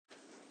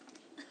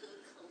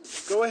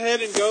Go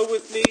ahead and go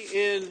with me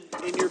in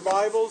your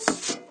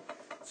Bibles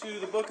to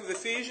the book of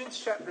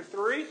Ephesians, chapter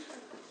 3.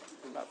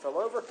 About fell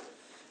over.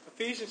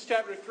 Ephesians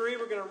chapter 3,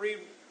 we're going to read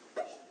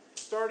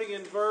starting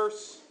in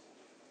verse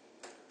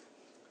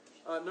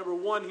number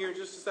 1 here in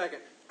just a second.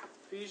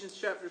 Ephesians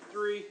chapter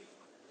 3,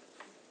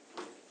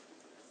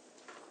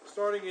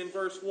 starting in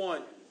verse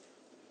 1.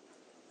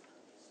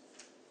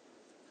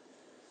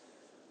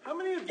 How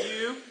many of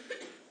you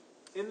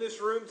in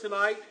this room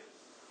tonight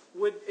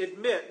would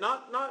admit,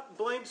 not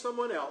blame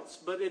someone else,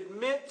 but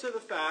admit to the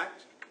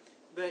fact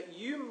that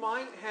you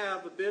might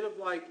have a bit of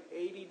like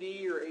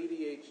ADD or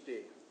ADHD?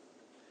 You're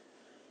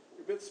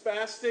a bit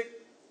spastic,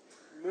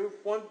 move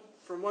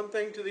from one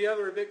thing to the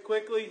other a bit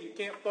quickly, you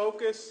can't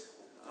focus.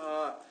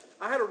 I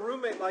had a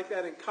roommate like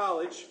that in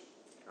college.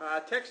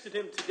 I texted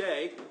him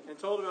today and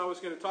told him I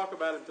was going to talk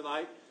about him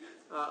tonight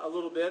a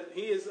little bit.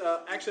 He is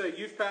actually a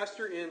youth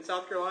pastor in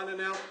South Carolina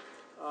now.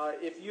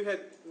 If you had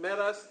met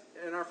us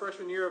in our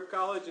freshman year of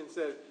college and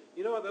said,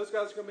 you know what those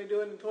guys are going to be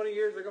doing in 20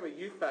 years? They're going to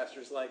be youth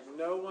pastors. Like,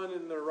 no one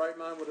in their right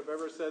mind would have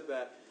ever said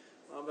that.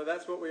 But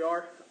that's what we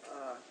are.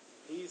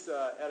 He's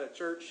at a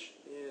church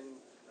in,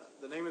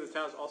 the name of the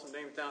town is awesome. The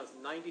name of the town is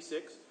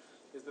 96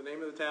 is the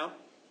name of the town.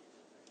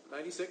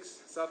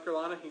 96, South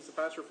Carolina. He's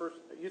the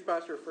youth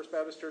pastor of First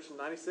Baptist Church in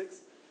 96.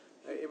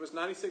 It was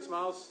 96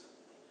 miles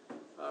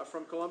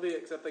from Columbia,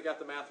 except they got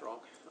the math wrong.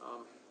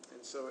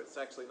 And so it's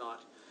actually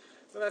not.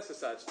 But that's a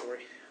side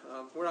story.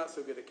 We're not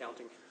so good at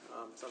counting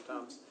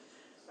sometimes.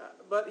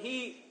 But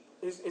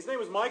his name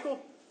was Michael.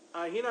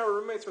 He and I were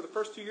roommates for the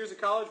first 2 years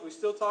of college. We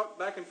still talk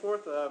back and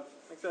forth. Like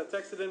I said, I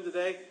texted him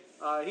today.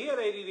 He had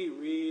ADD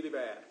really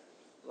bad.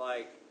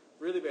 Like,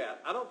 really bad.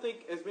 I don't think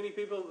as many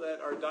people that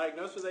are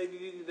diagnosed with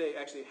ADD today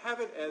actually have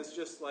it as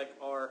just like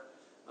our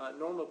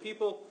normal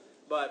people.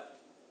 But,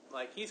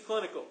 like, he's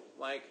clinical.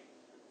 Like,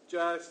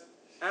 just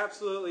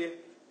absolutely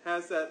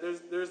has that.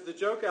 There's the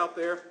joke out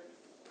there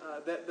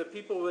that the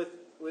people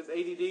with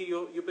ADD,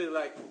 you'll be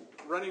like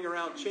running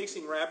around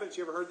chasing rabbits.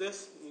 You ever heard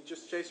this? You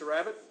just chase a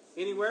rabbit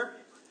anywhere?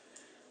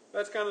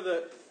 That's kind of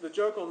the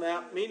joke on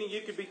that, meaning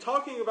you could be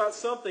talking about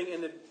something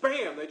and then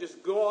bam, they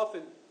just go off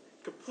and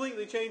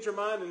completely change their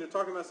mind and they're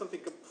talking about something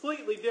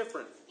completely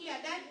different. Yeah,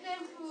 that's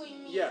definitely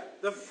me. Yeah,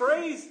 the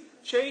phrase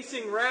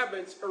chasing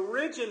rabbits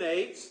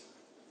originates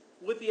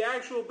with the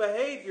actual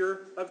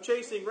behavior of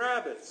chasing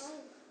rabbits,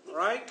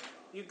 right?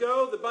 You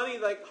go, the bunny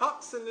like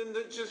hops and then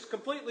it's just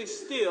completely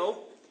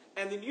still,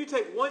 and then you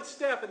take one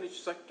step and it's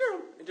just like,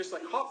 and just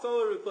like hops all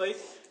over the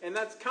place, and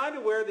that's kind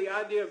of where the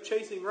idea of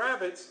chasing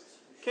rabbits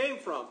came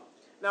from.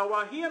 Now,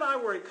 while he and I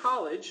were in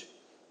college,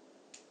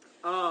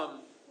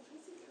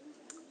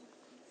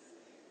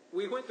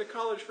 we went to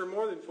college for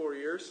more than 4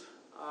 years.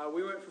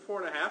 We went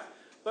for 4.5,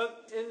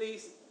 but in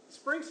the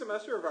spring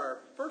semester of our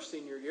first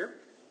senior year,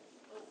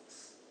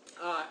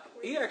 I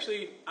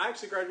actually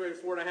graduated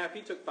 4.5.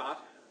 He took 5.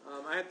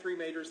 I had 3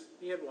 majors.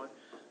 He had 1.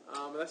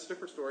 But that's a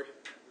different story.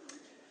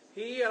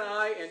 He and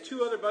I and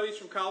 2 other buddies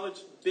from college,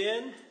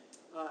 Ben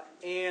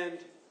and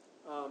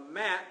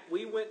Matt,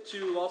 we went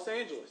to Los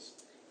Angeles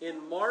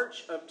in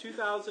March of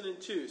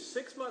 2002,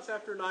 6 months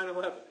after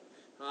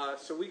 9/11.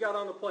 So we got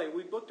on the plane.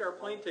 We booked our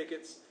plane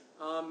tickets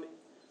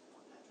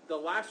the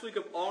last week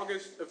of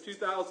August of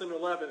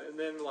 2011, and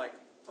then like,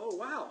 oh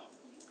wow,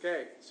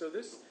 okay, so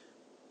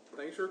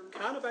things were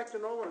kind of back to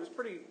normal. It was a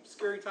pretty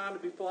scary time to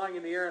be flying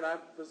in the air, and I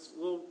was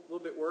a little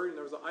bit worried, and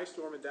there was an ice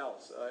storm in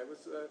Dallas.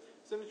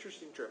 It's an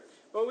interesting trip.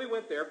 But we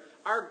went there.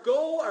 Our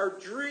goal, our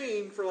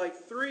dream for like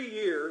 3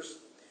 years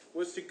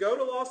was to go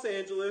to Los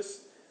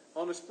Angeles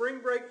on a spring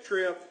break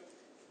trip,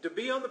 to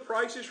be on The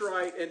Price is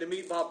Right, and to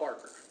meet Bob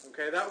Barker.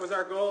 Okay, that was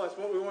our goal. That's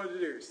what we wanted to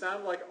do. It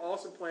sounded like an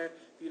awesome plan.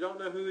 If you don't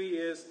know who he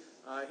is,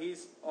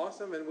 he's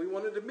awesome, and we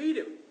wanted to meet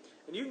him.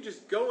 And you can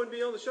just go and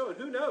be on the show, and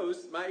who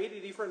knows, my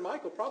ADD friend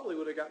Michael probably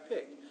would have got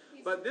picked.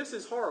 But this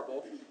is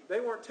horrible.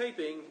 They weren't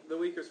taping the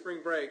week of spring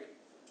break,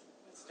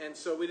 and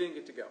so we didn't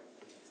get to go.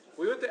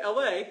 We went to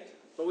L.A.,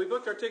 but we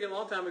booked our ticket a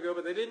long time ago,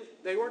 but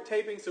they weren't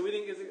taping, so we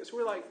didn't get to go. So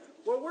we're like,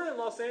 well, we're in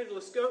Los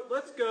Angeles.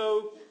 Let's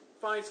go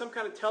find some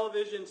kind of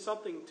television,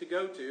 something to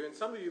go to. And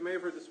some of you may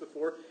have heard this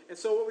before. And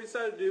so what we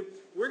decided to do,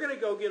 we're going to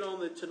go get on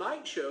the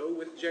Tonight Show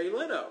with Jay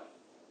Leno.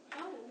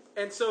 Oh.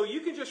 And so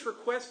you can just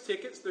request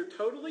tickets. They're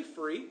totally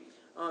free.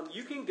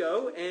 You can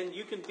go and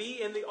you can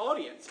be in the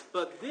audience.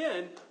 But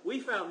then we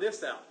found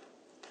this out.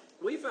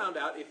 We found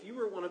out if you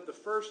were one of the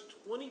first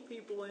 20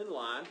 people in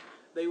line,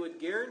 they would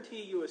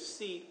guarantee you a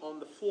seat on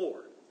the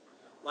floor,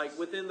 like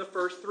within the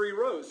first 3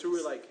 rows. So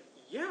we're like,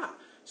 yeah.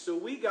 So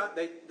we got,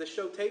 the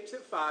show tapes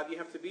at 5. You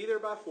have to be there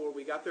by 4.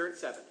 We got there at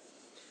 7.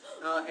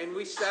 And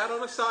we sat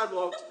on a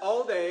sidewalk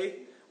all day.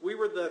 We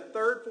were the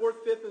 3rd,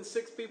 4th, 5th, and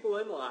 6th people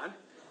in line.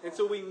 And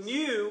so we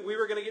knew we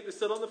were going to get to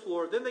sit on the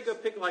floor. Then they go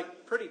pick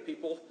like pretty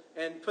people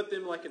and put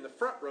them like in the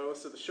front row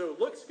so the show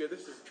looks good.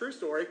 This is a true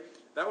story.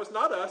 That was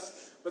not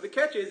us. But the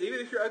catch is, even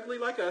if you're ugly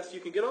like us, you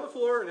can get on the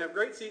floor and have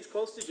great seats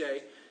close to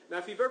Jay.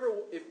 Now,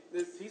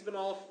 he's been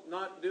off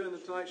not doing the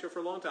Tonight Show for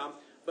a long time,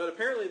 but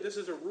apparently this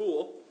is a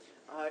rule.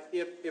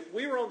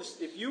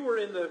 If you were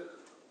in the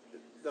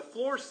the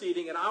floor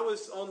seating, and I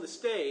was on the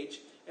stage,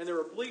 and there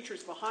were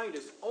bleachers behind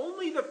us.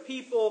 Only the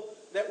people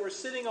that were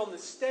sitting on the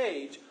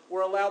stage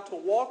were allowed to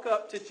walk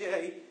up to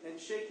Jay and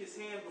shake his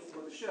hand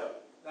before the show.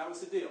 That was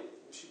the deal.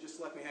 She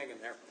just left me hanging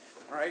there.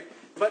 All right?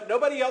 But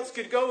nobody else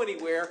could go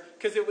anywhere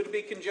because it would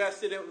be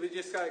congested. It would be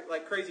just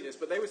like craziness.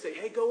 But they would say,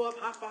 hey, go up,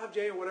 high five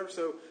Jay or whatever.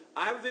 So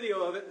I have a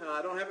video of it.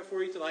 I don't have it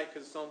for you tonight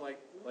because it's on like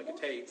a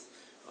tape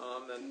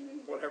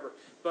and whatever.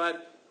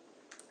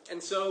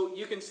 And so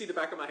you can see the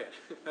back of my head.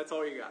 That's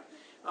all you got.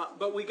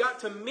 But we got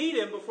to meet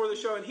him before the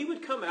show, and he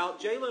would come out.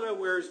 Jay Leno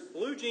wears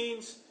blue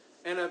jeans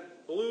and a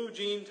blue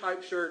jean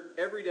type shirt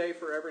every day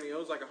forever, and he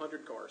owns like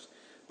 100 cars.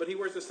 But he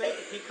wears the same.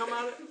 He'd come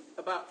out at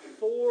about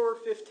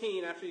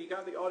 4:15 after you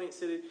got the audience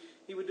seated.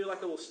 He would do like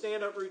a little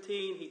stand-up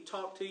routine. He'd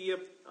talk to you,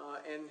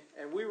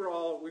 and we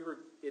were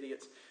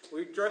idiots.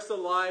 We dressed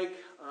alike,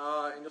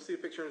 and you'll see a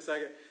picture in a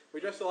second. We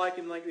dressed alike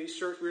in like these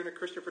shirts. We were in a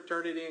Christian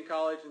fraternity in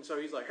college, and so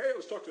he's like, hey,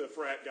 let's talk to the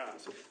frat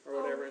guys, or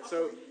whatever. And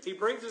so he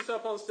brings us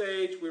up on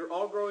stage. We were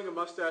all growing a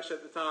mustache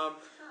at the time.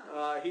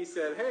 He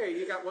said, hey,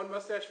 you got one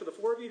mustache for the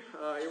four of you?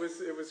 It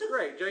was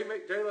great. Jay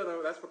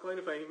Leno, that's my claim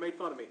to fame. He made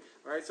fun of me.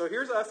 All right, so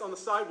here's us on the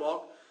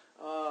sidewalk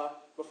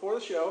before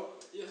the show.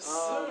 Yes,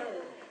 sir.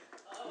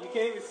 You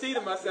can't even see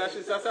the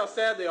mustaches. That's how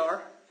sad they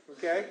are.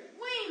 Okay?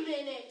 Wait a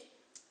minute.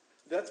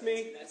 That's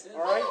me. That's it.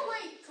 All right? Oh,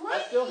 wait,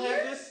 I still 20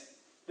 have years? this.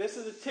 This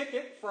is a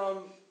ticket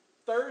from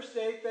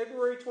Thursday,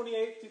 February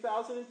 28th,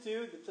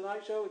 2002, The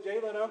Tonight Show with Jay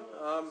Leno.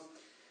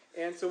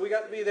 And so we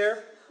got to be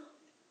there.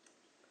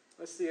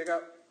 Let's see, I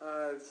got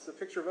it's a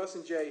picture of us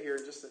and Jay here.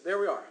 There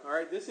we are. All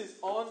right, this is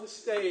on the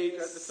stage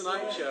at The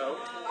Tonight Show.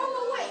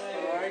 Oh,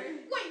 wait. All right.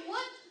 Wait,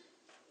 what?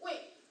 Wait.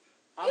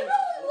 I'm- You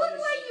don't look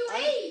like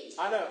you age.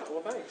 I know.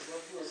 Well, thanks.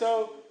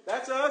 So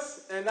that's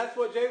us, and that's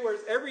what Jay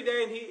wears every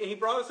day. And he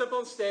brought us up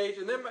on stage,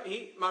 and then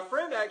my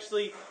friend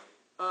actually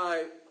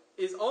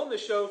is on the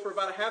show for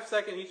about a half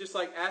second. He just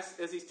like asks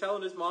as he's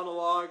telling his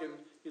monologue, and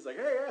he's like,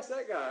 "Hey, ask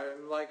that guy."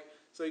 And like,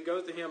 so he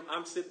goes to him.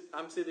 I'm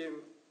sitting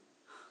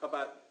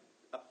about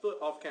a foot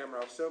off camera.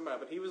 I was so mad,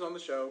 but he was on the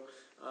show.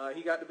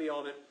 He got to be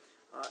on it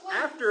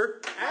after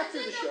the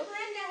Wasn't show. a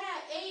friend that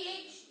had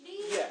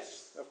AHD?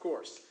 Yes, of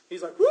course.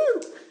 He's like,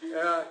 woo!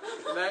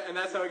 And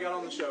that's how he got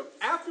on the show.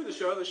 After the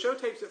show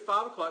tapes at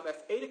 5 o'clock.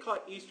 That's 8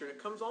 o'clock Eastern.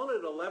 It comes on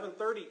at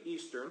 11:30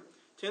 Eastern,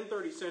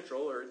 10:30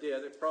 Central, or it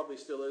did. It probably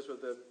still is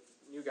with the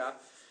new guy.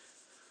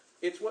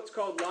 It's what's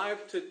called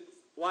live to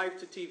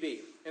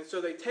TV. And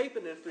so they tape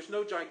it, and if there's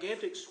no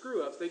gigantic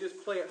screw-ups, they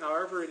just play it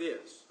however it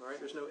is. All right?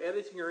 There's no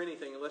editing or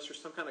anything unless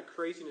there's some kind of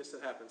craziness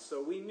that happens.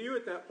 So we knew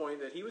at that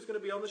point that he was going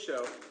to be on the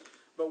show,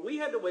 but we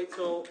had to wait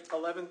till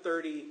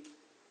 11:30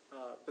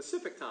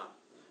 Pacific time.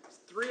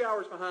 3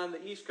 hours behind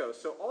the East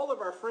Coast. So all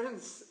of our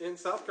friends in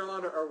South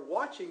Carolina are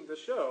watching the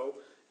show,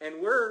 and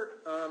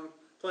we're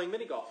playing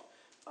mini golf.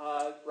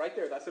 Right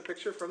there, that's a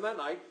picture from that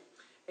night.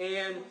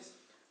 And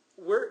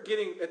we're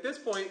getting, at this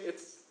point,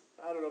 it's,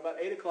 I don't know, about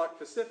 8 o'clock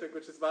Pacific,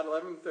 which is about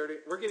 11:30.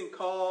 We're getting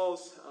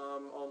calls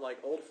on like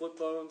old flip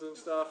phones and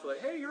stuff, like,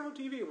 hey, you're on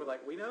TV. And we're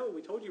like, we know,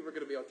 we told you we're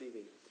going to be on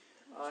TV.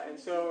 And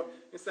so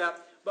it's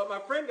that. But my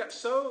friend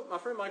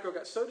Michael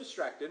got so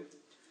distracted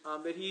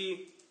that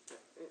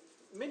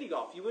mini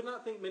golf, you would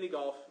not think mini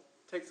golf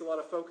takes a lot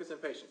of focus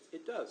and patience.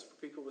 It does for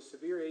people with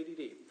severe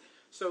ADD.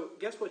 So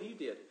guess what he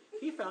did?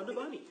 He found a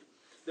bunny.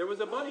 There was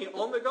a bunny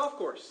on the golf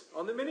course,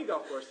 on the mini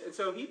golf course. And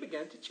so he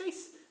began to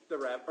chase the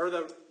rabbit, or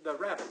the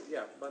rabbit.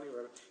 Yeah, bunny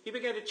rabbit. He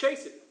began to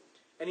chase it.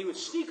 And he would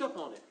sneak up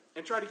on it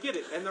and try to get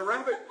it. And the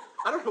rabbit,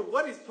 I don't know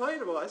what his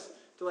plan was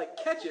to like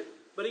catch it,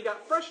 but he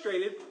got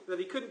frustrated that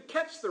he couldn't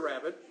catch the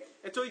rabbit.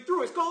 And so he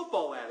threw his golf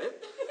ball at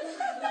it.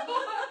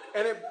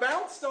 And it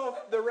bounced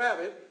off the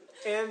rabbit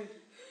and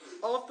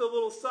off the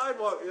little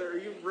sidewalk. Are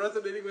you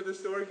resonating with the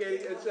story,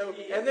 Katie?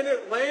 And then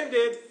it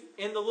landed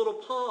in the little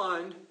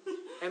pond,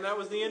 and that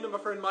was the end of my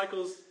friend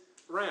Michael's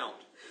round.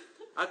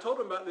 I told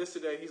him about this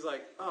today. He's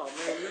like, oh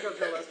man, you're going to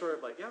tell that story?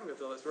 I'm like, yeah, I'm going to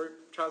tell that story.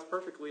 It ties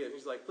perfectly in.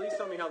 He's like, please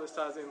tell me how this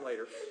ties in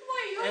later.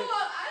 Wait,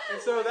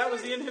 And so that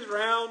was the end of his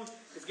round.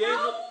 It's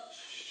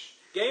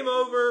game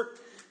over,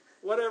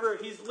 whatever.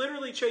 He's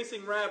literally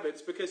chasing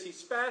rabbits because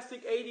he's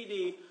spastic,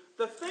 ADD.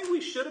 The thing we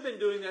should have been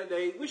doing that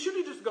day, we should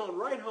have just gone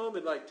right home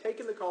and like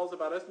taken the calls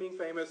about us being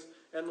famous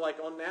and like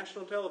on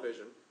national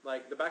television,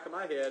 like the back of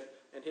my head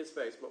and his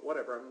face. But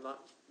whatever, I'm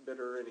not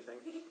bitter or anything.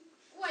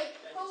 Wait,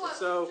 hold on,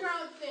 So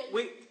Jonathan.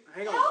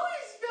 hang on. How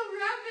is the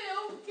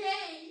rabbit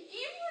okay?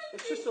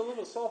 It's just a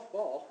little soft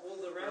ball. Well,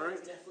 the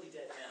rabbit's definitely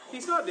dead now.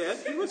 He's not dead.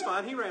 He was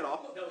fine. He ran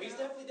off. No, he's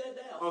definitely dead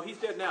now. Oh, he's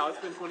dead now. It's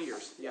been 20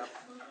 years. Yeah.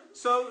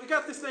 So we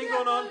got this thing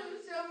going on.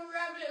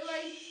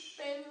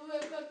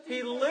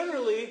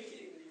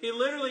 He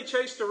literally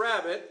chased a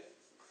rabbit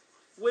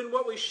when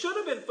what we should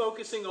have been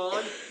focusing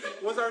on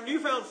was our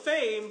newfound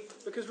fame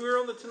because we were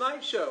on the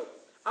Tonight Show.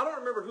 I don't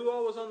remember who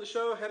all was on the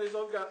show. Heather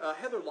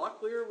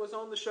Locklear was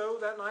on the show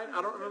that night.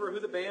 I don't remember who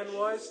the band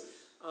was.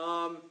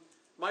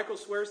 Michael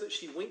swears that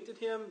she winked at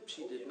him.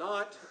 She did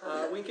not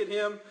wink at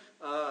him.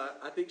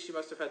 I think she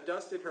must have had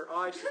dust in her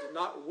eye. She did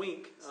not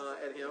wink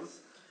at him.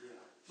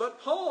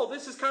 But Paul,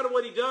 this is kind of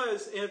what he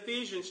does in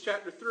Ephesians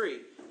chapter 3.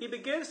 He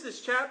begins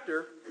this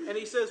chapter and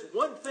he says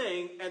one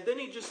thing, and then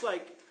he just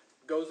like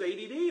goes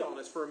ADD on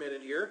us for a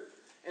minute here.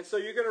 And so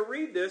you're going to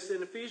read this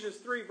in Ephesians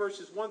 3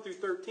 verses 1 through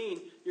 13.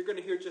 You're going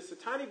to hear just a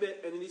tiny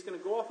bit, and then he's going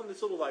to go off on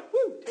this little like,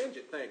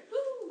 tangent thing.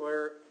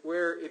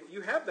 Where if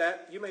you have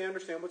that, you may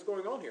understand what's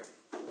going on here.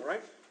 All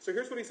right? So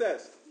here's what he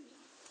says.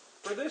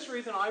 For this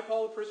reason, I,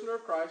 Paul, a prisoner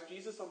of Christ,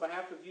 Jesus, on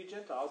behalf of you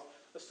Gentiles,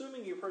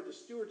 assuming you've heard the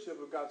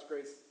stewardship of God's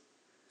grace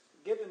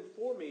given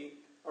to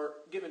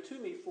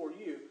me for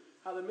you,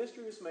 how the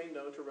mystery was made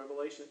known to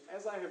revelation,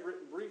 as I have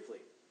written briefly.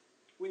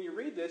 When you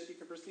read this, you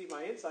can perceive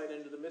my insight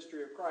into the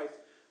mystery of Christ,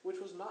 which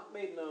was not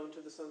made known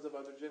to the sons of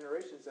other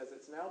generations, as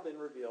it's now been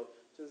revealed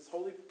to his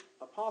holy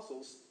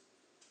apostles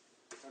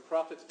and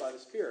prophets by the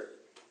Spirit.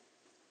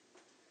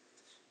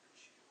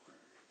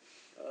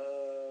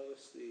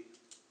 Let's see.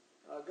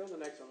 Go to the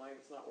next one, Lane.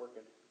 It's not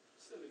working.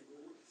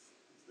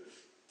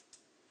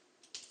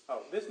 Oh,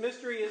 this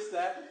mystery is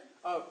that.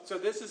 Oh, so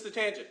this is the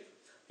tangent.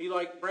 He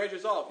like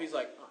branches off. He's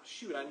like, oh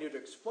shoot, I need to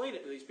explain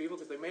it to these people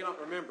because they may not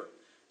remember.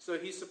 So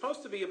he's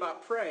supposed to be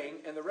about praying,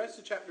 and the rest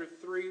of chapter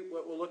 3,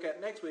 what we'll look at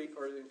next week,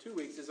 or in 2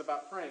 weeks, is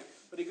about praying.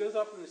 But he goes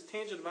off on this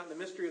tangent about the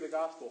mystery of the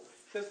gospel.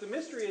 He says the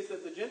mystery is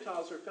that the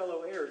Gentiles are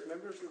fellow heirs,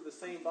 members of the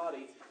same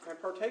body,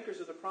 and partakers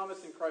of the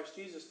promise in Christ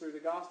Jesus through the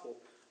gospel.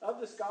 Of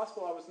this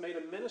gospel I was made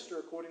a minister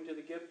according to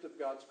the gift of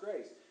God's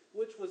grace,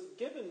 which was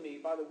given me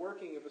by the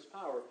working of his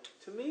power.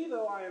 To me,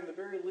 though I am the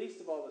very least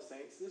of all the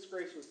saints, this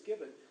grace was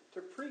given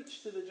to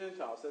preach to the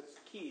Gentiles. That's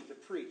key, to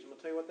preach. And we'll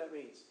tell you what that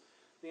means.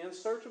 The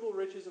unsearchable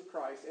riches of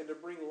Christ, and to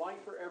bring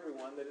light for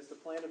everyone, that is the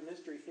plan of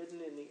mystery hidden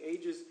in the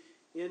ages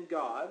in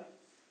God,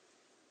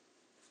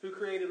 who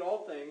created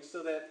all things,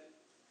 so that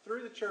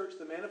through the church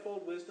the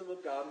manifold wisdom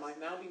of God might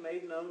now be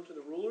made known to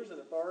the rulers and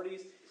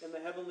authorities in the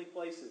heavenly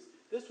places.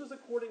 This was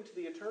according to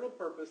the eternal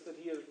purpose that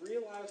he has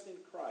realized in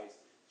Christ,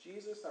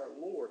 Jesus our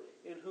Lord,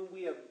 in whom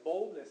we have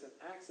boldness and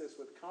access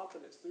with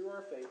confidence through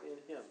our faith in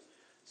him.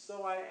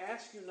 So I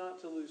ask you not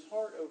to lose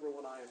heart over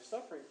what I am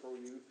suffering for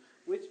you,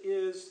 which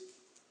is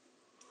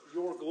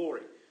your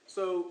glory.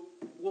 So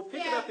we'll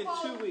pick it up in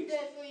 2 weeks.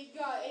 Definitely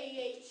got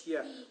ADHD.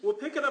 Yeah, we'll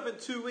pick it up in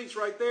 2 weeks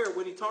right there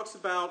when he talks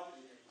about,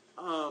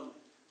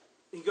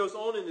 he goes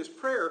on in this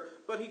prayer,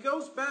 but he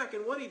goes back,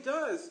 and what he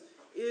does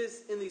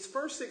is, in these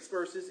first 6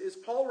 verses, is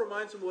Paul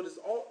reminds him what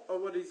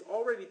he's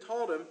already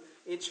taught him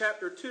in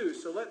chapter 2.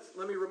 So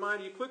let me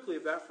remind you quickly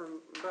of that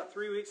from about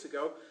 3 weeks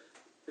ago.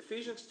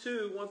 Ephesians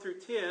 2, 1 through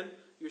 10,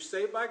 you're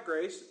saved by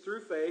grace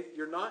through faith.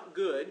 You're not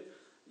good.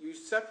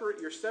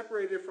 You're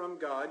separated from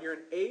God. You're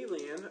an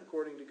alien,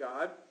 according to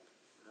God.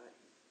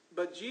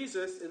 But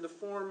Jesus, in the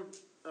form,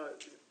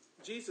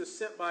 Jesus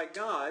sent by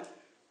God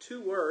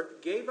to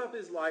earth, gave up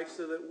his life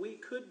so that we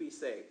could be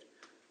saved.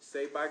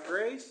 Saved by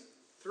grace,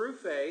 through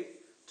faith,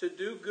 to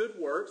do good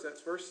works,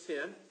 that's verse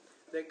 10,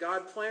 that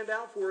God planned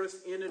out for us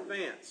in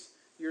advance.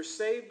 You're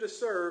saved to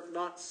serve,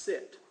 not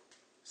sit.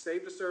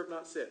 Saved to serve,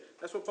 not sit.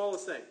 That's what Paul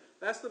is saying.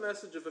 That's the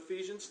message of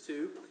Ephesians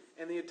 2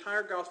 and the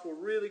entire gospel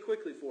really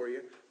quickly for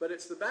you, but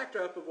it's the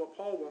backdrop of what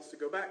Paul wants to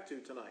go back to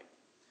tonight.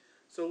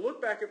 So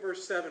look back at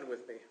verse 7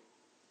 with me.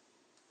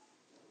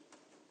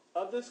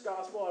 Of this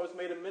gospel I was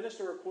made a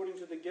minister according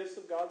to the gifts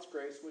of God's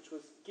grace, which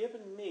was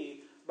given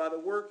me by the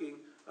working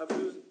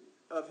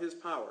of his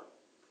power.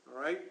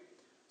 All right?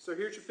 So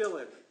here's your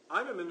fill-in.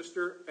 I'm a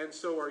minister, and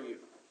so are you.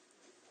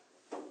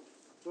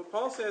 What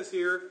Paul says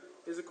here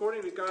is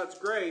according to God's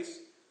grace,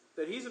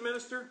 that he's a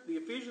minister, the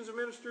Ephesians are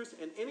ministers,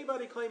 and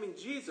anybody claiming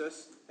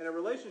Jesus and a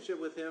relationship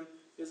with him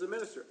is a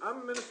minister.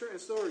 I'm a minister, and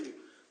so are you.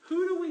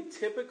 Who do we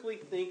typically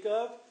think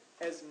of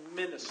as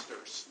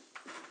ministers?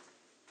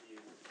 You.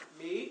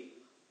 Me?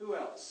 Who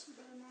else?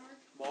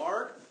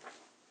 Mark.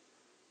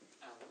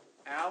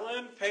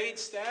 Alan. Paid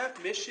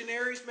staff.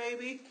 Missionaries,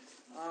 maybe.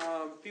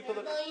 People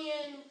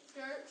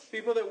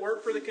that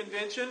work for the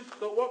convention.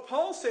 But what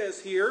Paul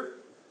says here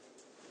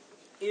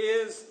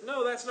is,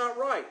 no, that's not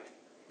right.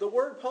 The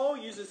word Paul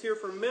uses here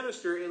for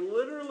minister, it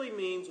literally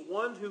means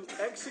one who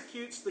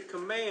executes the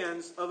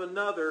commands of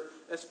another,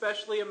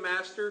 especially a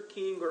master,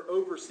 king, or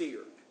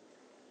overseer.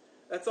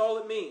 That's all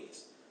it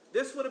means.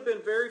 This would have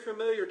been very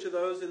familiar to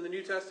those in the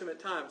New Testament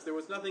times. There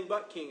was nothing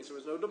but kings. There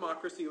was no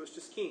democracy. It was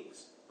just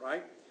kings,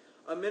 right?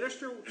 A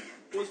minister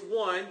was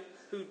one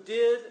who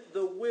did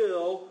the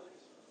will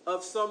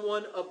of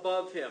someone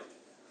above him.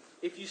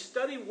 If you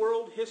study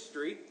world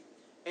history,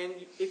 and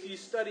if you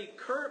study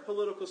current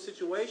political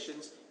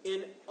situations,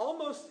 in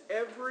almost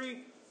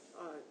every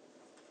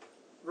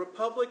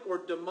republic or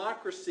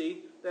democracy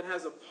that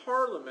has a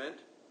parliament,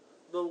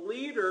 the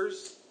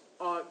leaders,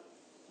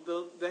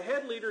 the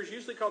head leader is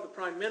usually called the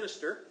prime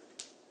minister.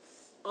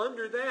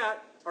 Under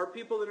that are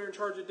people that are in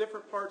charge of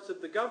different parts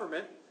of the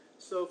government.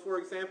 So, for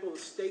example, the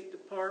State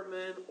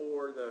Department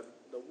or the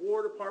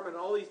War Department,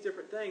 all these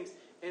different things.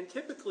 And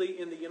typically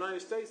in the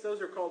United States, those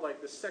are called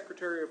like the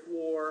Secretary of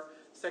War,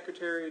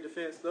 Secretary of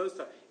Defense, those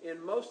types.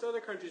 In most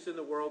other countries in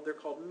the world, they're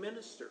called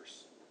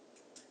ministers.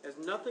 It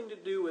has nothing to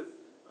do with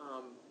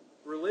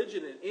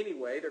religion in any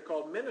way. They're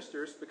called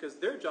ministers because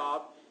their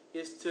job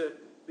is to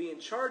be in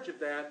charge of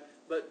that,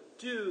 but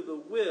do the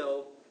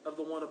will of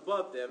the one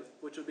above them,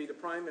 which would be the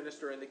prime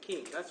minister and the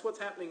king. That's what's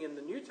happening in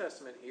the New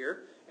Testament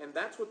here, and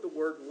that's what the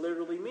word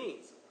literally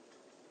means.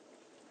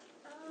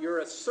 You're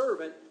a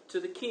servant to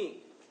the king.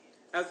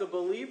 As a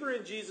believer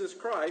in Jesus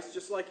Christ,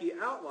 just like he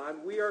outlined,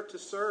 we are to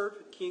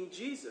serve King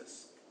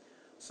Jesus.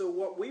 So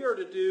what we are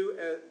to do,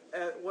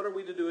 what are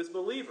we to do as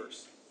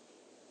believers?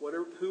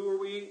 Who are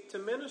we to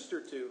minister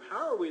to?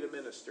 How are we to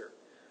minister?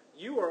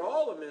 You are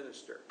all a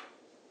minister.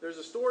 There's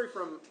a story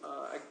from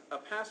a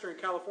pastor in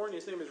California.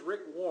 His name is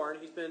Rick Warren.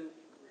 He's been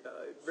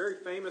a very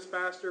famous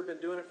pastor, been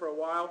doing it for a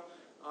while.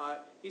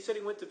 He said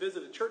he went to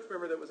visit a church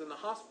member that was in the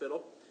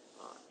hospital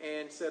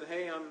and said,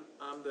 "Hey,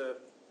 I'm the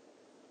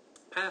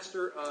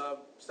pastor of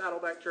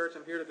Saddleback Church.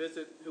 I'm here to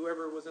visit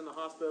whoever was in the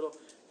hospital."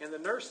 And the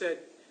nurse said,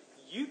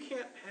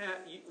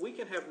 we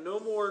can have no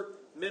more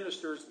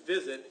ministers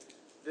visit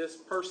this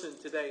person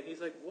today. And he's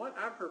like, "What?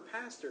 I'm her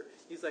pastor."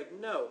 He's like,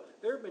 "No,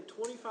 there have been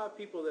 25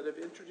 people that have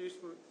introduced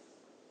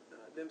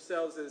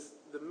themselves as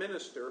the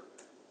minister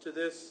to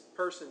this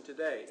person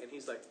today." And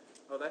he's like,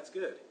 "Oh, that's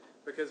good."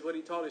 Because what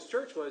he taught his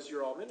church was,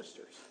 you're all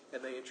ministers.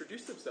 And they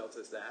introduced themselves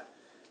as that.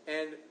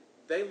 And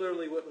they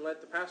literally wouldn't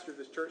let the pastor of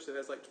this church that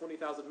has like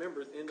 20,000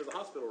 members into the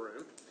hospital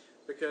room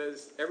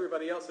because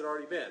everybody else had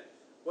already been.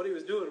 What he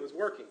was doing was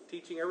working,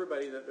 teaching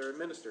everybody that they're a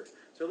minister.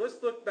 So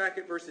let's look back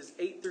at verses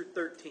 8 through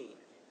 13.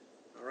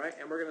 All right?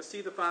 And we're going to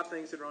see the 5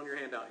 things that are on your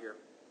handout here.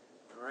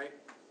 All right?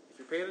 If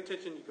you're paying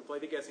attention, you can play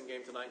the guessing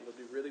game tonight and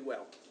you'll do really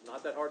well.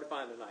 Not that hard to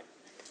find tonight.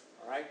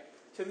 All right?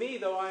 "To me,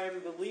 though I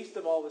am the least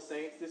of all the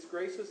saints, this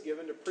grace was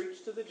given to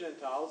preach to the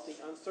Gentiles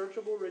the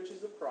unsearchable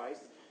riches of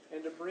Christ,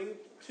 and to bring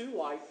to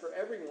light for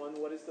everyone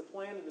what is the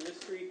plan of the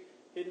mystery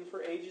hidden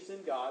for ages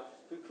in God,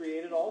 who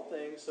created all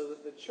things, so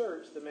that the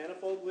church, the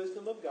manifold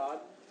wisdom of God,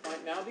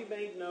 might now be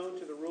made known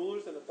to the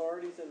rulers and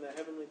authorities in the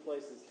heavenly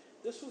places.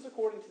 This was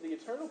according to the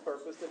eternal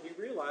purpose that he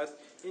realized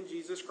in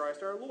Jesus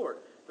Christ our Lord."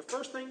 The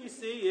first thing you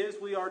see is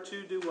we are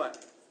to do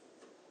what?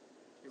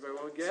 Anybody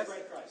want to guess?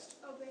 Spread Christ.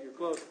 You're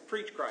close.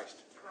 Preach Christ.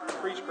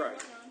 Preach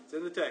Christ. It's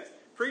in the text.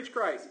 Preach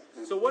Christ.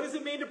 So what does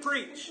it mean to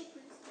preach?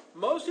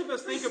 Most of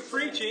us think of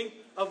preaching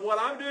of what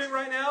I'm doing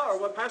right now or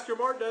what Pastor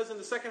Mark does in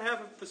the second half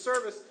of the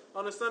service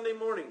on a Sunday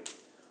morning.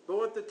 But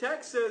what the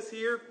text says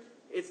here,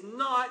 it's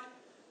not,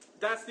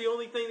 that's the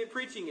only thing that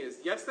preaching is.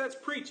 Yes, that's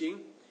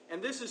preaching.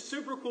 And this is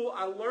super cool.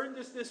 I learned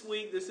this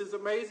week. This is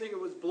amazing. It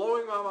was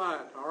blowing my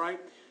mind. All right.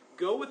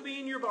 Go with me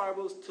in your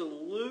Bibles to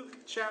Luke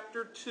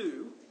chapter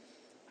 2.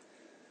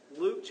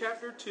 Luke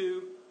chapter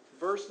 2,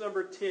 verse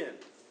number 10.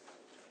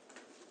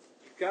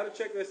 You've got to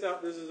check this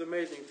out. This is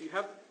amazing. If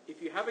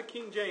you have a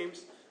King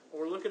James,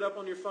 or look it up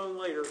on your phone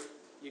later,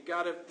 you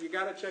got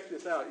to check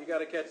this out. You got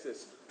to catch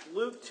this.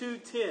 Luke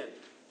 2:10.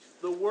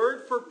 The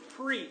word for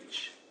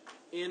preach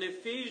in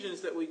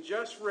Ephesians that we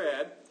just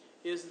read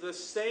is the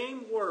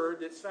same word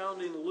that's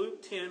found in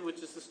Luke 10,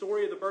 which is the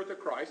story of the birth of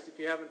Christ, if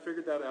you haven't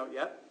figured that out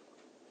yet.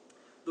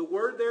 The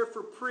word there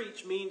for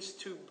preach means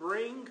to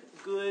bring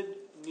good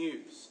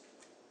news.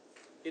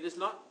 It is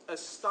not a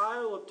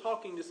style of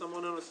talking to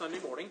someone on a Sunday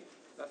morning.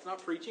 That's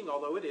not preaching,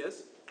 although it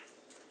is.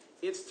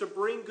 It's to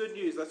bring good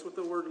news. That's what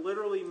the word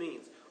literally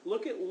means.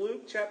 Look at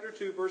Luke chapter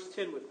 2, verse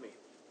 10 with me.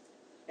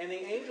 And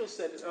the angel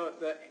said,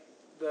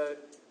 the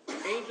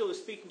angel is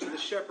speaking to the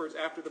shepherds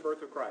after the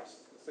birth of Christ.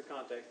 That's the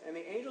context. And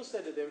the angel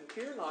said to them,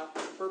 "Fear not,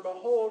 for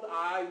behold,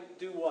 I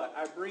do what?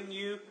 I bring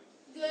you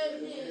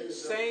good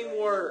news." Same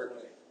word.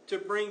 To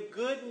bring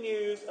good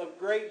news of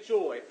great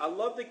joy. I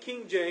love the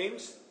King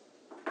James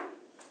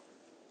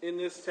in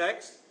this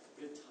text.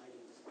 Good tidings.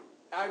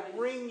 I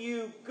bring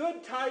you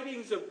good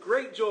tidings of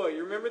great joy.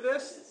 You remember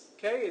this?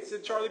 Okay, it's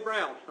in Charlie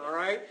Brown, all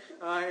right?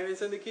 And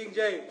it's in the King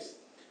James.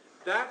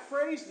 That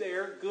phrase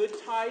there, good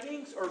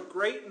tidings or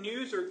great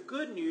news or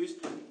good news,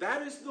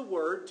 that is the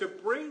word. To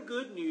bring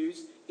good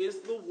news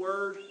is the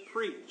word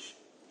preach.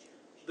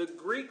 The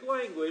Greek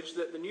language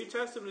that the New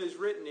Testament is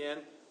written in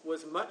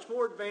was much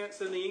more advanced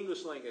than the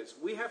English language.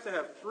 We have to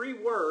have 3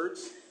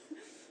 words.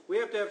 We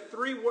have to have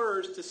 3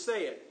 words to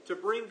say it, to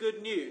bring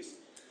good news.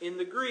 In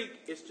the Greek,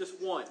 it's just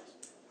one,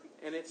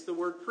 and it's the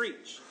word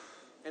preach.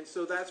 And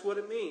so that's what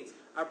it means.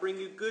 I bring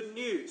you good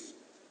news,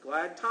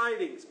 glad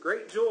tidings,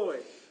 great joy.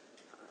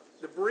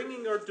 The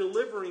bringing or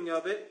delivering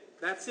of it,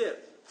 that's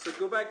it. So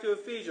go back to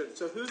Ephesians.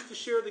 So who's to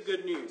share the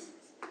good news?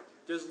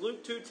 Does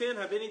Luke 2:10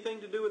 have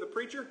anything to do with a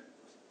preacher?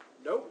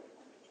 Nope.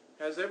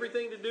 Has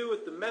everything to do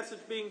with the message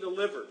being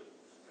delivered.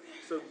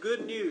 So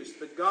good news,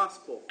 the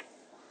gospel.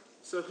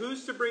 So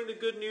who's to bring the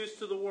good news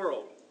to the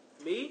world?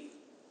 Me?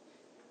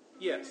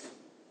 Yes.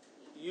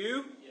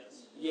 You?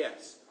 Yes.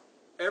 Yes.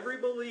 Every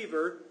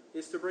believer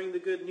is to bring the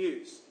good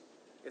news.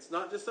 It's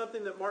not just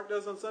something that Mark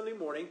does on Sunday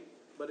morning,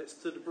 but it's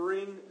to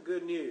bring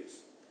good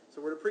news.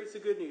 So we're to preach the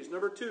good news.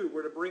 Number 2,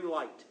 we're to bring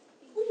light.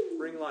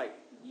 Bring light.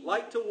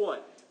 Light to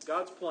what?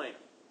 God's plan.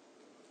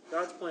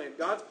 God's plan.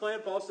 God's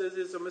plan, Paul says,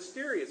 is a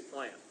mysterious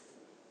plan.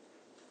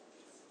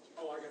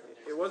 Oh, I got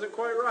that. It wasn't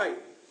quite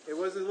right. It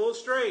was a little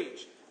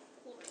strange.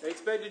 They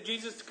expected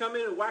Jesus to come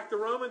in and whack the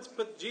Romans,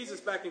 put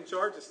Jesus back in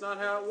charge. It's not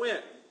how it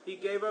went. He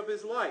gave up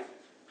his life.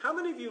 How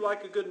many of you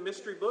like a good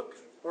mystery book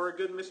or a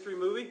good mystery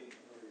movie?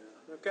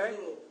 Okay?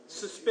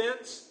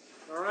 Suspense.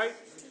 All right?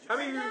 How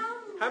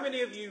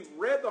many of you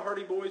read the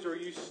Hardy Boys or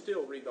you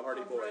still read the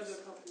Hardy Boys?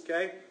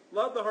 Okay?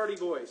 Love the Hardy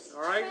Boys.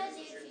 All right?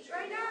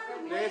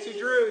 Nancy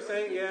Drew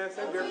saying, yeah,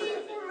 same difference.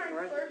 All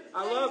right?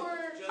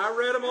 I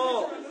read them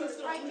all.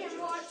 I can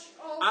watch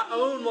all I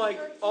own like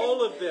PG-13.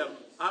 all of them.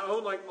 I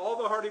own like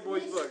all the Hardy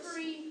Boys books.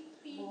 Mystery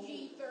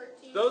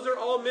PG-13. Those are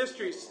all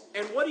mysteries.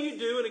 And what do you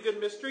do in a good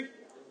mystery?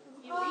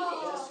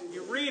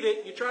 You read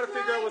it, you try to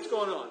figure out what's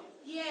going on.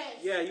 Yes.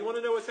 Yeah, you want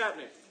to know what's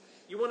happening.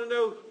 You want to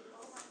know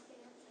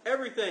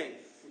everything.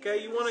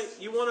 Okay, you want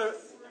to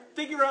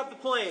figure out the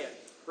plan,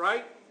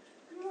 right?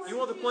 You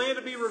want the plan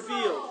to be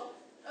revealed.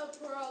 A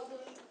problem.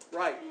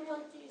 Right. You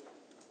want to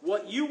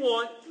What you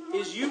want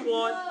is you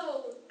want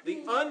know the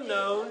who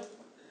unknown is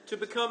to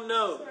become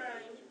known. trying.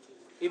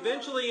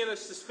 Eventually, in a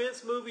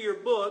suspense movie or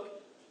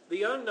book,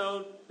 the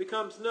unknown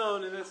becomes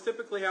known, and that's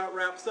typically how it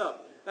wraps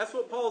up. That's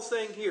what Paul's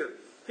saying here.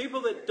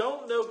 People that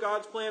don't know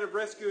God's plan of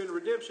rescue and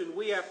redemption,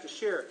 we have to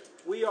share it.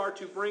 We are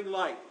to bring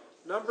light.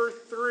 Number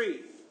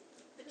 3,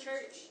 The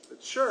church. the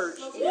church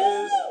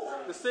is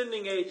the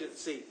sending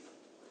agency.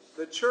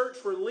 The church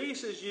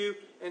releases you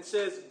and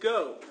says,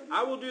 go.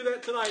 I will do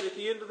that tonight at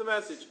the end of the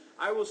message.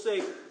 I will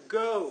say,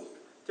 go.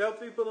 Tell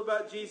people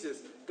about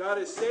Jesus. God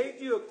has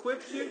saved you,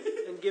 equipped you,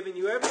 and given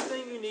you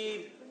everything you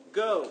need.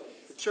 Go.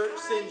 The church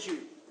sends you.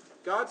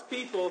 God's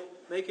people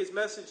make his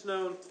message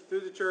known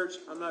through the church.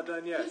 I'm not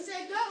done yet. He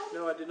said go.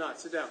 No, I did not.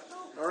 Sit down.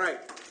 All right.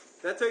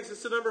 That takes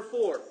us to number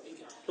 4.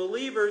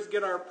 Believers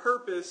get our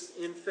purpose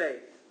in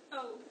faith.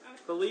 Oh,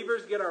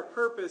 Believers get our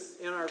purpose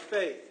in our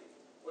faith.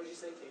 What did you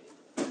say,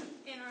 Katie?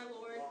 in our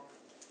Lord.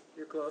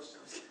 You're close.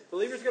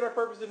 Believers get our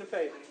purpose in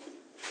faith.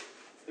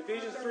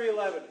 Ephesians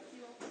 3:11.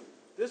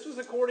 This was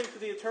according to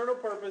the eternal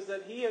purpose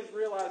that he has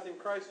realized in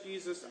Christ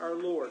Jesus our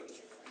Lord.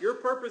 Your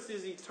purpose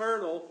is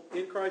eternal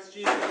in Christ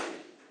Jesus.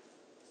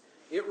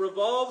 It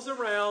revolves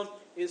around,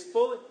 is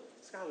fully...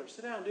 Skylar,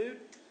 sit down, dude.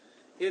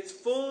 It's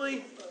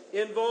fully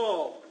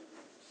involved.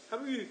 How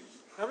many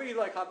of you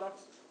like hot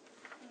dogs?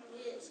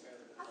 Yes.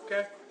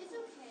 Okay. It's okay.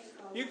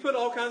 You can put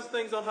all kinds of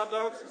things on hot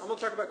dogs. I'm going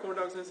to talk about corn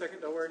dogs in a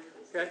second. Don't worry.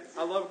 Okay?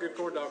 I love a good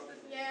corn dog.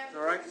 Yeah.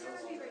 All right?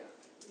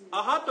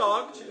 A hot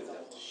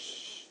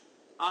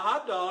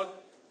dog,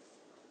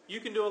 you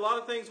can do a lot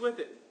of things with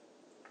it.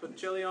 Put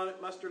chili on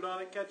it, mustard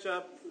on it,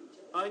 ketchup,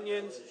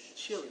 onions,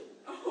 chili.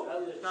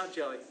 Not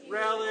jelly.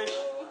 Relish,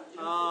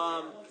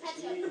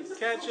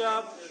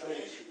 ketchup,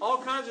 all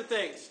kinds of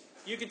things.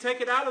 You can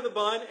take it out of the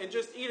bun and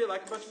just eat it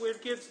like a bunch of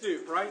weird kids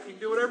do, right? You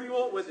can do whatever you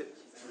want with it.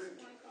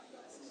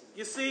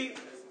 You see,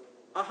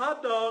 a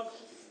hot dog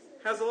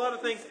has a lot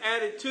of things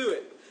added to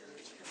it.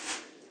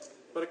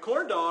 But a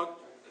corn dog,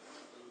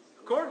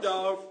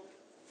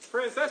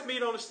 friends, that's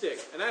meat on a stick,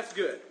 and that's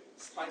good.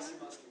 Spicy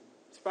mustard.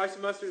 Spicy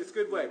mustard, it's a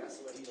good way. That's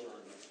what he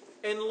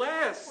wanted.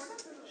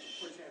 Unless,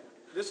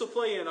 this will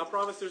play in, I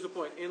promise there's a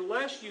point.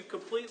 Unless you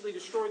completely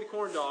destroy the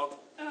corn dog,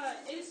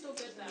 It is still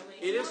good that way.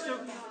 it is still,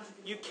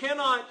 you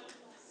cannot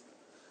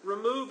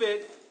remove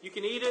it, you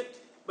can eat it,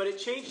 but it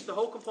changes the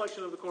whole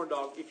complexion of the corn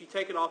dog. If you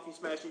take it off, you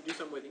smash it, you do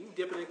something with it. You can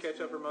dip it in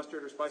ketchup or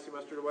mustard or spicy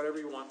mustard or whatever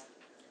you want.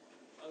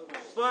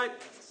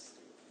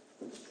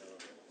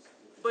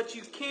 But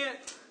you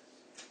can't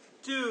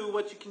do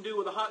what you can do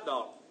with a hot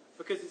dog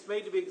because it's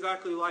made to be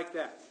exactly like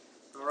that.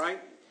 All right?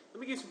 Let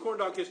me give you some corn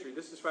dog history.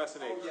 This is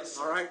fascinating. Oh, yes,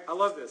 sir. All right? I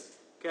love this.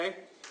 Okay?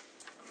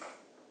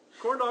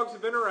 Corn dogs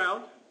have been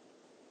around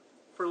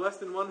for less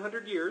than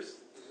 100 years,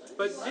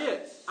 but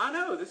I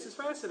know, this is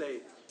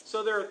fascinating.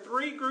 So there are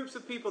 3 groups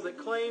of people that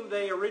claim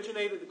they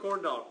originated the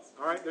corn dog.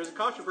 All right? There's a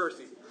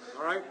controversy.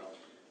 All right?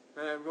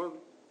 And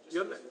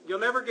you'll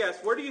never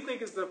guess. Where do you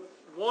think is the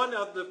one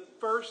of the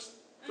first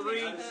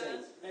 3? Native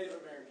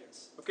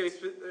Americans. Okay,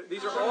 so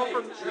these are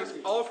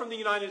all from the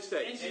United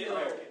States. Native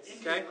Americans.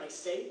 Okay? Like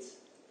states?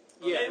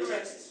 Yes.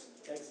 Texas.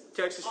 Texas.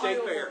 Texas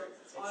State Fair.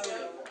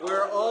 Iowa.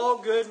 Where all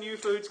good new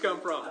foods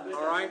come from.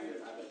 All right?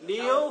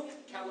 Neil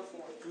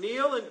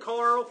and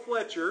Carl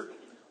Fletcher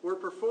were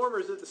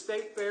performers at the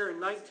State Fair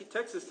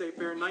Texas State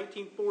Fair in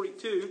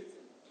 1942,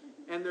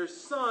 and their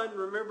son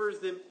remembers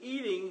them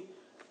eating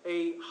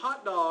a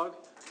hot dog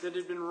that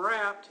had been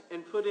wrapped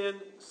and put in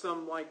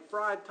some like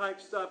fried type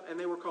stuff, and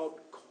they were called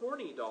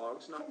corny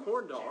dogs, not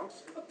corn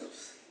dogs.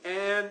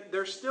 And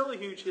they're still a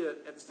huge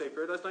hit at the State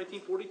Fair. That's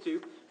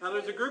 1942. Now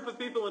there's a group of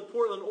people in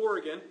Portland,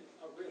 Oregon,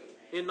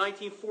 in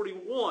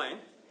 1941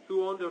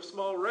 who owned a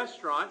small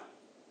restaurant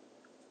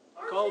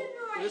called,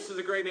 this is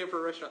a great name for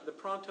a restaurant, the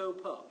Pronto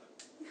Pub.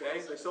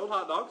 Okay, they sold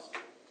hot dogs.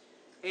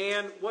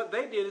 And what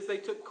they did is they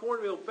took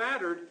cornmeal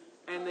battered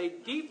and they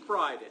deep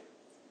fried it.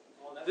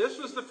 This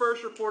was the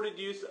first reported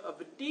use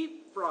of a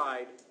deep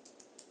fried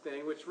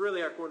thing, which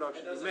really how corn dogs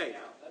should be made.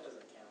 That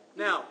doesn't count.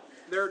 Now,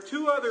 there are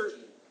 2 other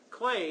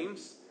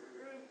claims.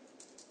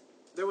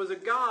 There was a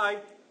guy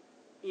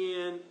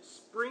in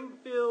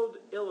Springfield,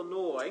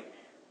 Illinois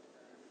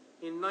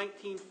in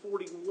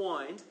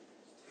 1941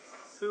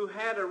 who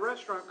had a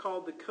restaurant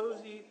called the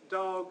Cozy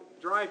Dog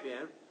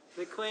Drive-In,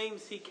 that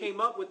claims he came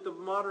up with the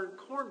modern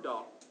corn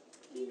dog.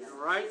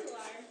 All right? He's a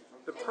liar.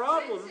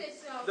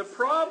 The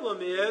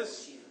problem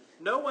is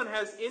no one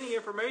has any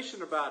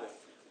information about it.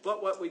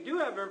 But what we do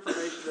have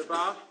information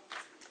about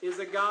is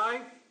a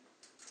guy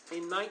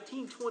in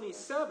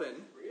 1927,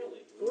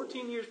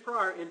 14 years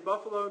prior, in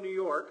Buffalo, New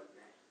York,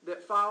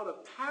 that filed a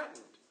patent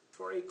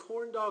for a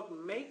corn dog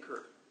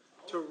maker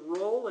to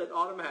roll it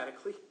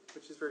automatically,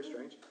 which is very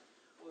strange.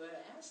 Well,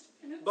 that has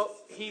to be. But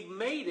he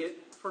made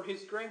it for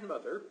his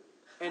grandmother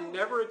and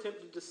never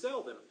attempted to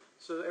sell them.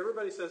 So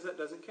everybody says that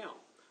doesn't count.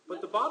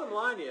 But the bottom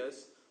line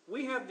is,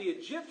 we have the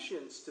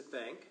Egyptians to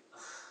thank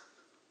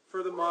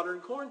for the modern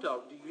corn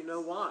dog. Do you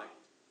know why?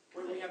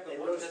 Where they have They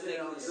the roasted it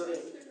on the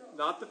stick.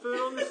 Not the food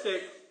on the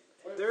stick.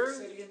 They're,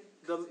 Say it again.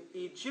 the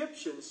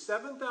Egyptians,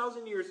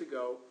 7,000 years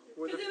ago,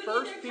 were the Because they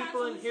would eat first their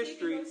people in cats on the stick and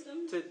history roast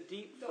them. to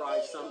deep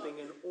fry something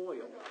in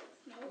oil.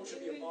 No, Which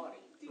would be a body.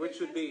 Which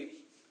would be,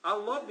 I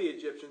love the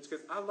Egyptians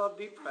because I love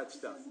deep fried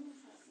stuff.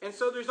 And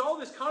so there's all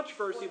this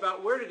controversy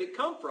about where did it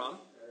come from.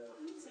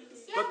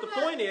 But the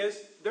point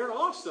is, they're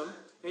awesome,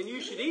 and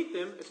you should eat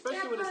them,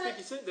 especially when it's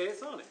 50 cent day,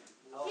 it's on it.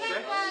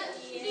 Yeah,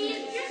 but the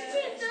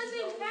Egyptians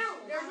doesn't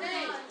count. They're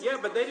made. Yeah,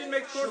 but they didn't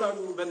make corn dogs,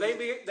 but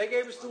they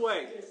gave us the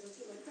way.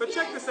 But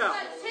check this out.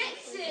 But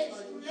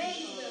Texas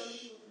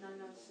made them.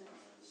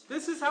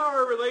 This is how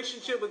our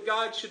relationship with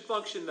God should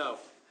function, though.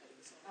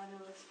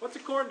 What's a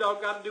corn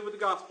dog got to do with the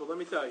gospel? Let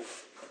me tell you.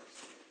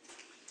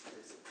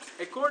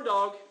 A corn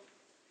dog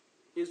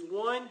is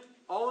one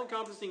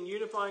all-encompassing,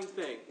 unifying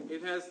thing.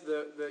 It has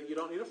you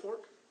don't need a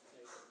fork.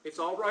 It's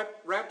all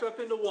wrapped up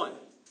into one.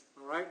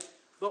 All right?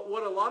 But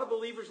what a lot of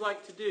believers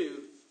like to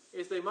do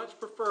is they much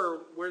prefer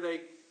where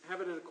they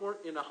have it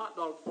in a hot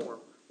dog form.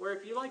 Where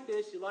if you like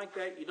this, you like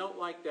that, you don't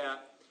like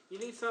that. You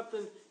need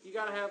something, you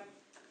got to have...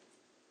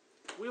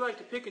 We like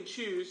to pick and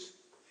choose,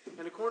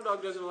 and a corn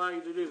dog doesn't allow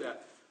you to do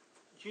that.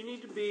 You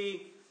need to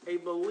be a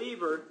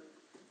believer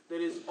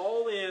that is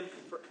all in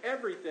for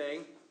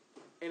everything,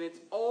 and it's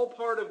all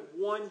part of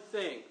one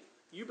thing.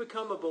 You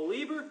become a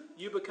believer,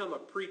 you become a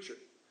preacher.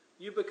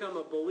 You become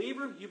a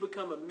believer, you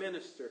become a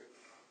minister.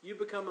 You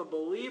become a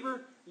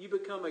believer, you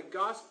become a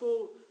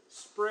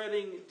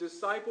gospel-spreading,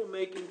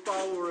 disciple-making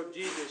follower of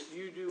Jesus.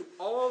 You do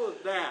all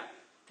of that.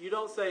 You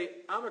don't say,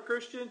 I'm a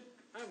Christian,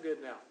 I'm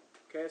good now.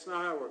 Okay, that's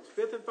not how it works.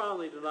 Fifth and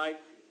finally tonight,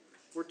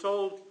 we're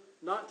told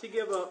not to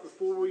give up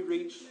before we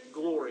reach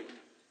glory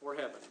or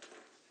heaven.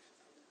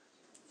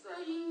 So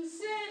you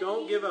said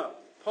Don't give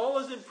up. Paul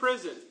is in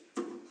prison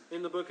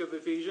in the book of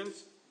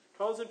Ephesians.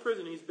 Paul's in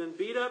prison. He's been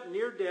beat up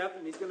near death,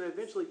 and he's going to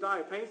eventually die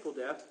a painful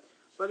death.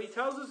 But he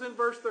tells us in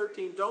verse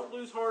 13, don't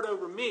lose heart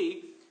over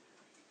me.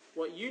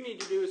 What you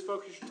need to do is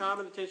focus your time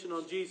and attention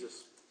on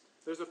Jesus.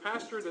 There's a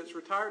pastor that's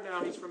retired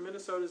now. He's from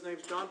Minnesota. His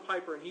name's John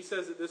Piper, and he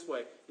says it this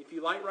way. If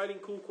you like writing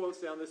cool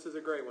quotes down, this is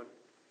a great one.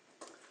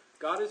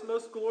 God is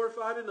most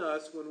glorified in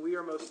us when we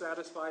are most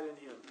satisfied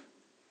in Him.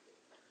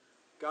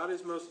 God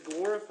is most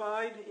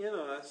glorified in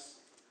us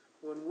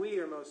when we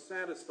are most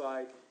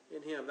satisfied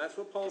in Him. That's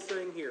what Paul's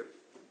saying here.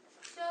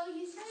 So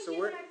you said So you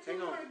where- had two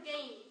hang on. more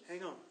games.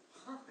 Hang on.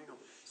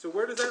 So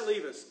where does that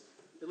leave us?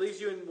 It leaves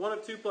you in one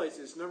of two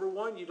places. Number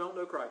one, you don't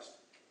know Christ.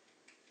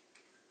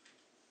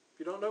 If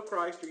you don't know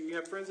Christ, or you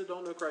have friends that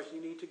don't know Christ,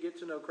 you need to get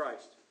to know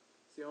Christ.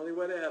 It's the only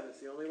way to heaven. It's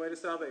the only way to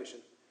salvation.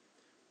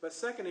 But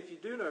second, if you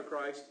do know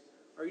Christ,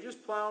 are you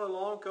just plowing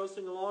along,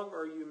 coasting along,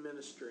 or are you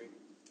ministering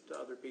to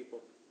other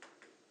people?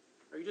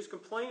 Are you just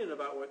complaining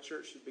about what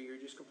church should be? Or are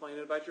you just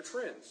complaining about your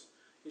friends?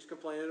 Are you just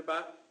complaining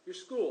about your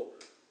school?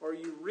 Or are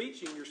you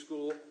reaching your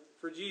school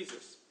for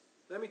Jesus?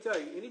 Let me tell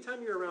you,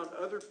 anytime you're around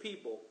other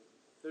people,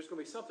 there's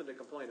going to be something to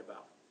complain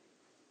about.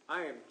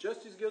 I am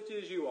just as guilty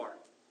as you are.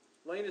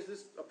 Lane, is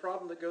this a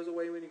problem that goes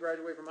away when you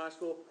graduate from high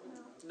school?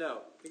 No.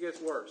 It gets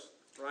worse,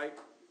 right?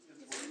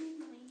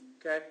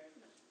 Okay?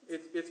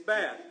 It's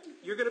bad.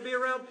 You're going to be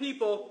around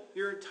people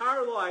your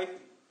entire life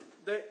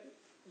that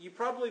you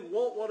probably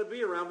won't want to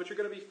be around, but you're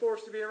going to be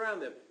forced to be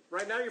around them.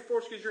 Right now you're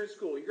forced because you're in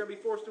school. You're going to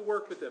be forced to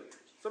work with them.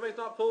 Somebody's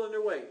not pulling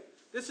their weight.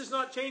 This is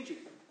not changing.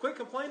 Quit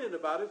complaining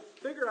about it.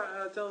 Figure out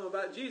how to tell them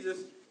about Jesus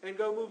and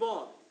go move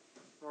on.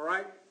 All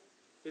right?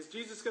 Is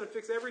Jesus going to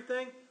fix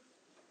everything?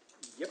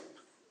 Yep.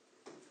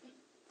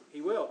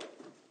 He will.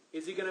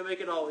 Is He going to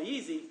make it all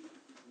easy?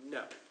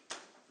 No.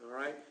 All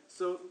right?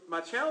 So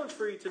my challenge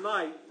for you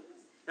tonight,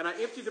 and I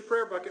emptied the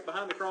prayer bucket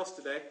behind the cross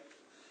today.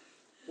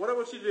 What I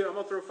want you to do, I'm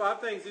going to throw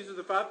 5 things. These are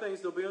the 5 things.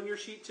 They'll be on your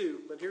sheet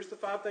too. But here's the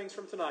 5 things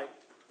from tonight.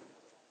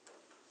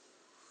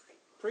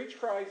 Preach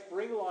Christ,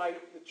 bring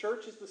light. The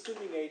church is the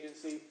sending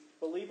agency.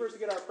 Believers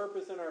get our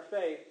purpose and our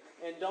faith.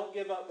 And don't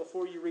give up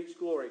before you reach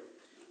glory.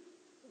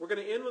 We're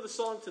going to end with a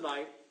song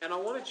tonight. And I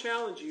want to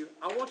challenge you.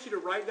 I want you to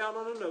write down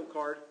on a note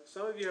card.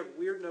 Some of you have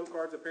weird note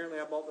cards. Apparently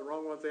I bought the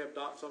wrong ones. They have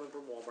dots on them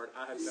from Walmart.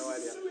 I have no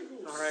idea.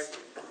 All right?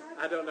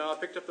 I don't know. I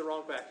picked up the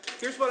wrong pack.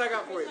 Here's what I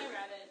got for you.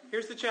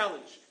 Here's the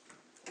challenge.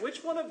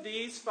 Which one of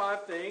these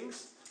 5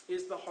 things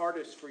is the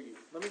hardest for you?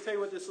 Let me tell you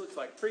what this looks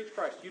like. Preach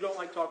Christ. You don't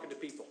like talking to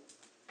people.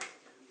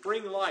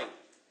 Bring light.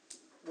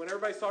 When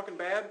everybody's talking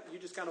bad, you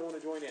just kind of want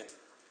to join in.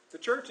 The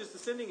church is the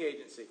sending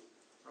agency.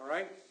 All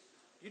right?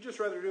 You just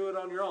rather do it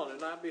on your own and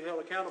not be held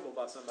accountable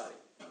by somebody.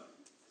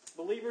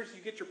 Believers,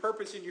 you get your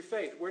purpose in your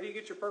faith. Where do you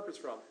get your purpose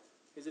from?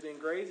 Is it in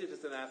grades? Is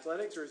it in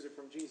athletics? Or is it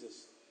from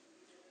Jesus?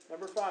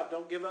 Number 5,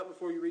 don't give up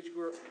before you reach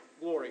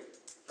glory.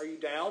 Are you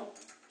down?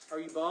 Are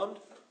you bummed?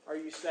 Are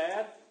you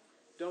sad?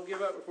 Don't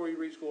give up before you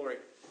reach glory.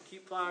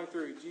 Keep plowing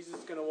through. Jesus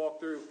is going to walk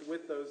through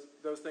with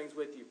those things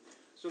with you.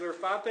 So there are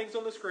 5 things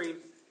on the screen.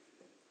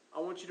 I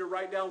want you to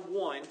write down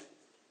one.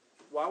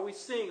 While we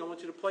sing, I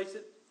want you to place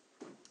it.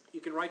 You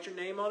can write your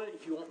name on it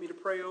if you want me to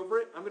pray over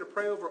it. I'm going to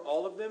pray over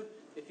all of them.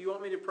 If you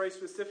want me to pray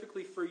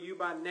specifically for you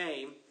by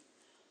name,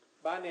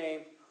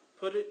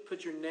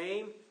 put your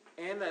name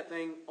and that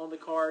thing on the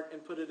card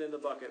and put it in the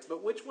bucket.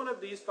 But which one of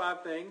these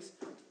 5 things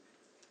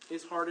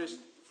is hardest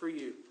for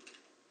you?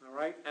 All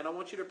right? And I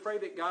want you to pray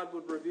that God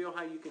would reveal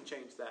how you can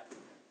change that.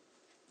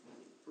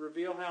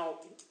 Reveal how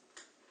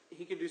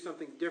He can do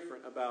something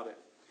different about it.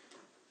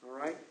 All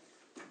right?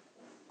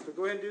 So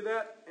go ahead and do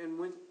that. And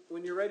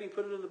when you're ready,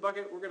 put it in the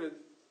bucket. We're going to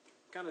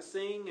kind of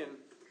sing and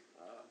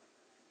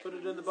put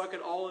it in the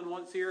bucket all in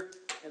once here.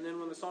 And then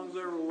when the song's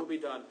over, we'll be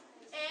done.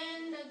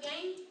 And the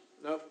game?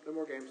 Nope, no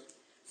more games.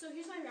 So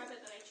here's my rabbit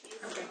that I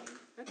chased. Okay,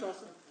 that's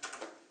awesome.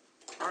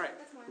 All right,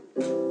 That's mine.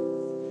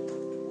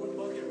 What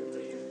bucket are we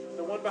putting in?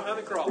 the one behind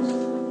the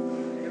cross.